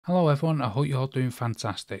Hello everyone, I hope you're all doing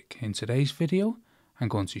fantastic. In today's video, I'm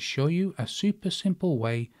going to show you a super simple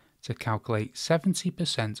way to calculate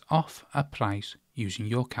 70% off a price using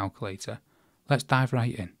your calculator. Let's dive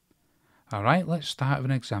right in. Alright, let's start with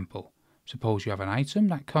an example. Suppose you have an item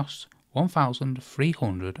that costs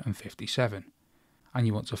 $1,357 and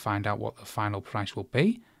you want to find out what the final price will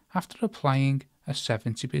be after applying a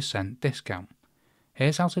 70% discount.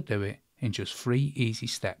 Here's how to do it in just 3 easy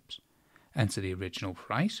steps. Enter the original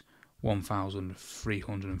price,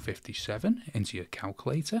 $1,357, into your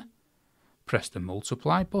calculator. Press the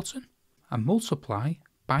multiply button and multiply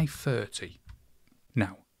by 30.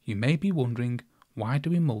 Now, you may be wondering, why do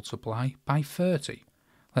we multiply by 30?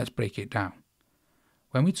 Let's break it down.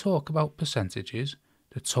 When we talk about percentages,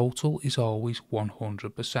 the total is always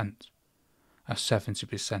 100%. A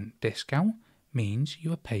 70% discount means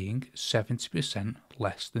you are paying 70%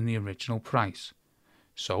 less than the original price.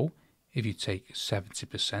 So, if you take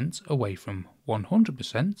 70% away from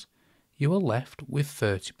 100%, you are left with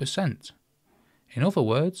 30%. In other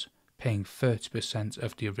words, paying 30%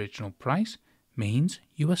 of the original price means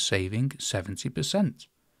you are saving 70%.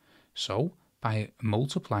 So, by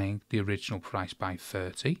multiplying the original price by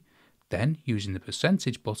 30, then using the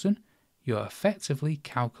percentage button, you are effectively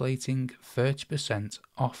calculating 30%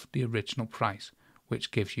 off the original price,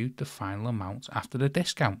 which gives you the final amount after the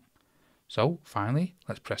discount. So finally,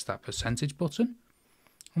 let's press that percentage button,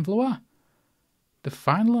 and voila! The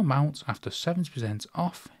final amount after 70%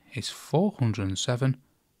 off is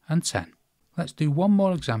 $407.10. Let's do one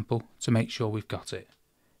more example to make sure we've got it.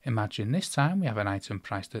 Imagine this time we have an item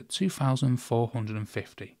priced at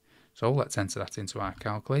 $2,450. So let's enter that into our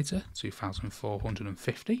calculator,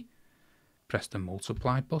 2,450. Press the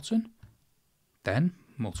multiply button, then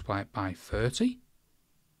multiply it by 30.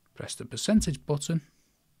 Press the percentage button.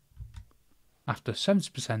 After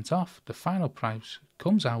 70% off, the final price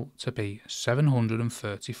comes out to be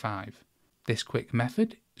 $735. This quick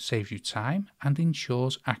method saves you time and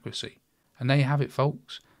ensures accuracy. And there you have it,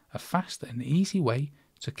 folks, a fast and easy way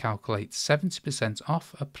to calculate 70%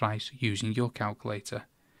 off a price using your calculator.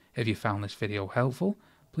 If you found this video helpful,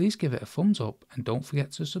 please give it a thumbs up and don't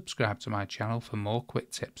forget to subscribe to my channel for more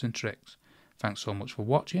quick tips and tricks. Thanks so much for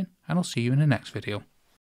watching, and I'll see you in the next video.